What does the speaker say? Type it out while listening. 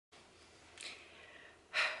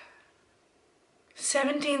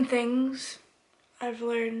17 things I've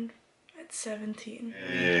learned at 17.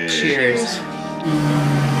 Cheers.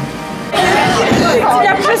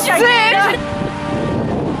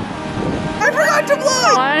 I forgot to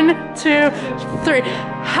blow! 1, 2, 3.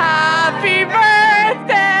 Happy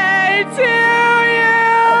birthday to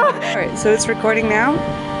you! Alright, so it's recording now?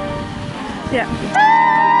 Yeah.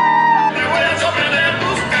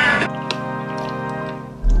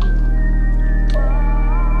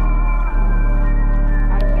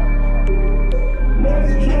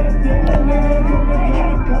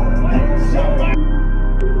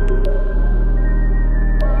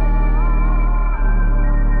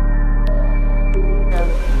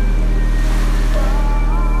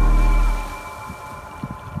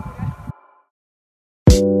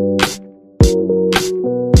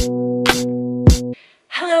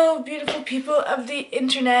 Hello beautiful people of the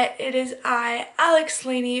internet, it is I,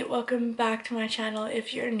 alex.slaney. Welcome back to my channel.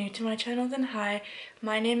 If you're new to my channel, then hi.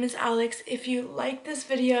 My name is Alex. If you like this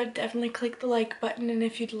video, definitely click the like button, and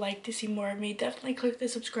if you'd like to see more of me, definitely click the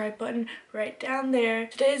subscribe button right down there.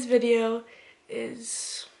 Today's video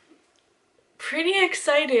is pretty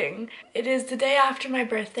exciting. It is the day after my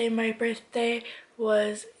birthday. My birthday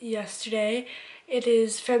was yesterday. It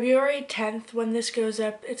is February 10th. When this goes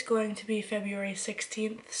up, it's going to be February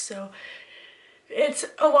 16th. So it's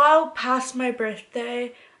a while past my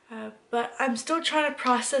birthday, but I'm still trying to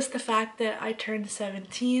process the fact that I turned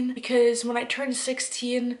 17, because when I turned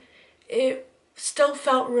 16, it still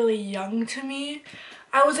felt really young to me.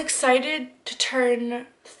 I was excited to turn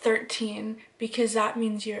 13 because that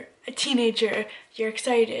means you're a teenager, you're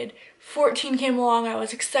excited. 14 came along, I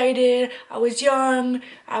was excited, I was young,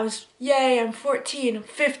 yay, I'm 14,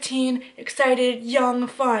 15, excited, young,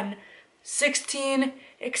 fun. 16,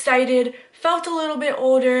 excited, felt a little bit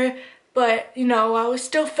older, but you know, I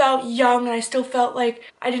still felt young, and I still felt like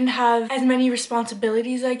I didn't have as many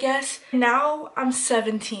responsibilities, I guess. Now I'm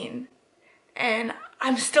 17 and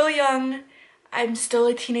I'm still young, I'm still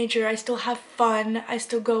a teenager, I still have fun, I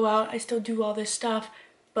still go out, I still do all this stuff,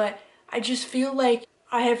 but I just feel like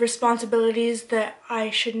I have responsibilities that I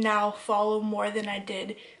should now follow more than I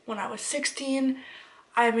did when I was 16.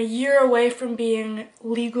 I'm a year away from being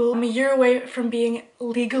legal. I'm a year away from being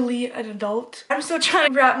legally an adult. I'm still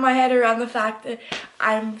trying to wrap my head around the fact that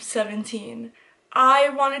I'm 17. I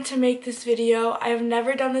wanted to make this video. I've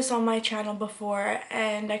never done this on my channel before,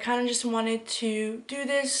 and I kind of just wanted to do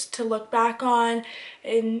this to look back on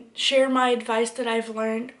and share my advice that I've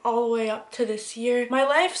learned all the way up to this year. My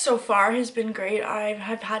life so far has been great. I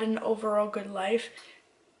have had an overall good life.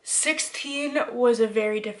 16 was a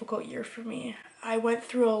very difficult year for me. I went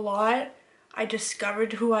through a lot. I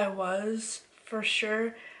discovered who I was, for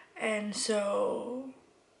sure, and so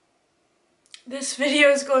this video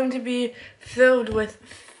is going to be filled with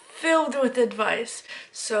advice.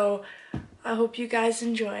 So I hope you guys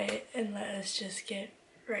enjoy it, and let us just get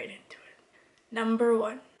right into it. Number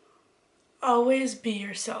 1, always be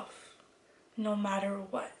yourself, no matter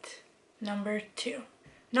what. Number 2,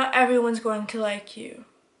 not everyone's going to like you,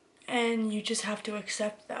 and you just have to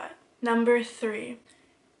accept that. Number 3,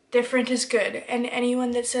 different is good, and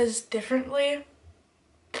anyone that says differently,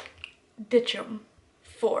 ditch them.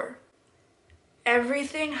 4,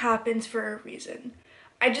 everything happens for a reason.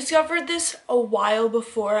 I discovered this a while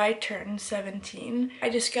before I turned 17. I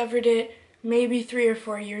discovered it maybe 3 or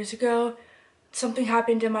 4 years ago. Something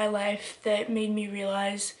happened in my life that made me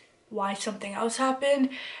realize why something else happened,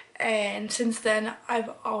 and since then I've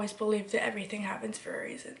always believed that everything happens for a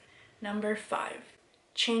reason. Number 5,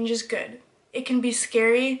 change is good. It can be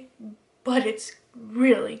scary, but it's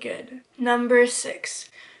really good. Number 6,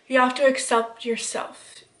 you have to accept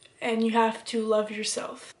yourself, and you have to love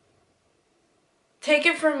yourself. Take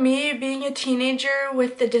it from me, being a teenager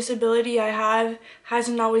with the disability I have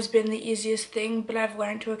hasn't always been the easiest thing, but I've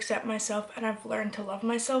learned to accept myself, and I've learned to love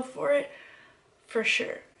myself for it, for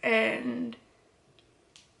sure. And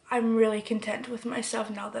I'm really content with myself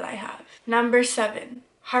now that I have. Number 7,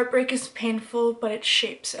 heartbreak is painful, but it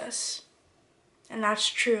shapes us. And that's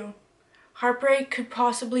true. Heartbreak could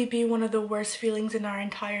possibly be one of the worst feelings in our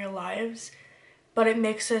entire lives, but it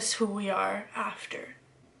makes us who we are after.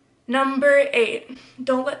 Number 8,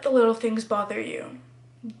 don't let the little things bother you.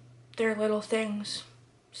 They're little things,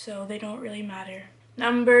 so they don't really matter.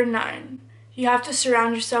 Number 9, you have to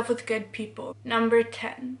surround yourself with good people. Number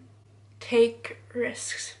 10, take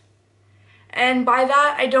risks. And by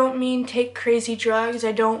that, I don't mean take crazy drugs.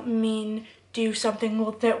 I don't mean do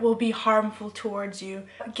something that will be harmful towards you.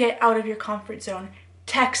 Get out of your comfort zone.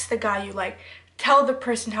 Text the guy you like. Tell the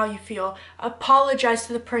person how you feel. Apologize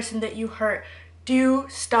to the person that you hurt. Do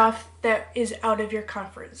stuff that is out of your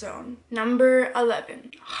comfort zone. Number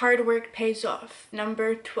 11, hard work pays off.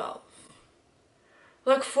 Number 12,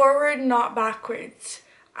 look forward, not backwards.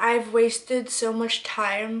 I've wasted so much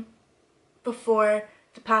time before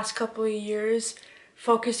the past couple of years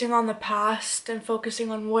focusing on the past and focusing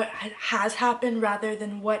on what has happened rather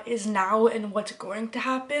than what is now and what's going to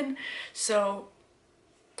happen. So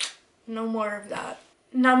no more of that.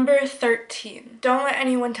 Number 13, don't let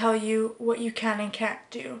anyone tell you what you can and can't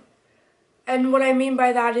do. And what I mean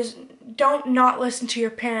by that is don't not listen to your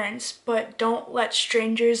parents, but don't let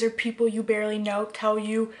strangers or people you barely know tell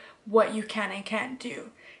you what you can and can't do.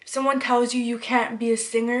 If someone tells you you can't be a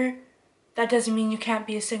singer, that doesn't mean you can't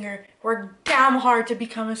be a singer. Work damn hard to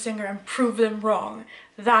become a singer and prove them wrong.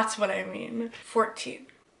 That's what I mean. 14,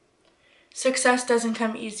 success doesn't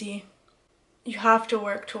come easy. You have to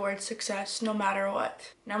work towards success no matter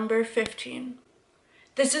what. Number 15.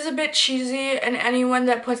 This is a bit cheesy, and anyone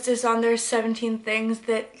that puts this on their 17 things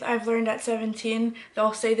that I've learned at 17,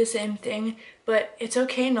 they'll say the same thing, but it's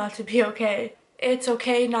okay not to be okay. It's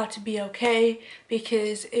okay not to be okay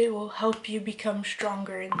because it will help you become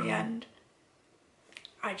stronger in the end.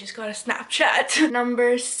 I just got a Snapchat.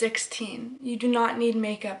 Number 16. You do not need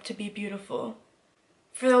makeup to be beautiful.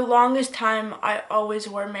 For the longest time, I always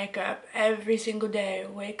wore makeup every single day.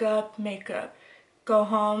 Wake up, makeup. Go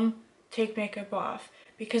home, take makeup off.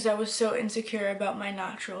 Because I was so insecure about my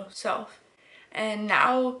natural self. And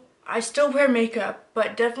now, I still wear makeup,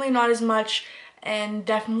 but definitely not as much. And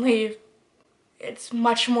definitely, it's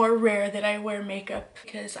much more rare that I wear makeup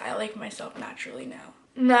because I like myself naturally now.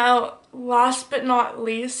 Now, last but not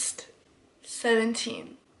least,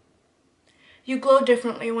 17. You glow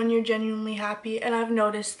differently when you're genuinely happy, and I've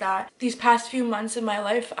noticed that. These past few months in my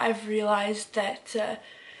life, I've realized that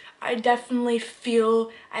I definitely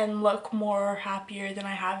feel and look more happier than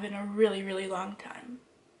I have in a really, really long time.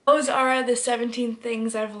 Those are the 17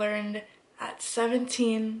 things I've learned at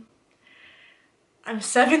 17. I'm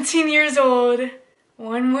 17 years old,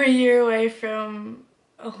 one more year away from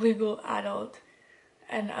a legal adult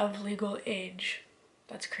and of legal age.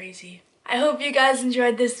 That's crazy. I hope you guys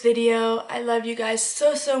enjoyed this video. I love you guys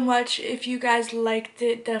so much. If you guys liked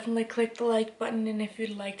it, definitely click the like button, and if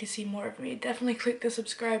you'd like to see more of me, definitely click the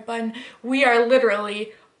subscribe button. We are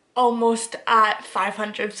literally almost at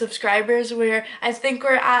 500 subscribers, where I think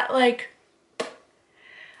we're at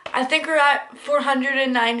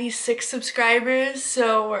 496 subscribers,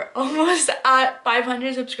 so we're almost at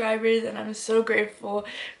 500 subscribers, and I'm so grateful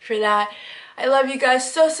for that. I love you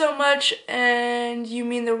guys so much, and you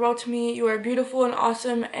mean the world to me. You are beautiful and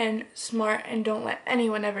awesome and smart, and don't let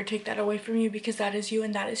anyone ever take that away from you, because that is you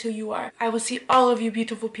and that is who you are. I will see all of you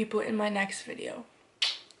beautiful people in my next video.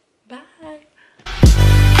 Bye.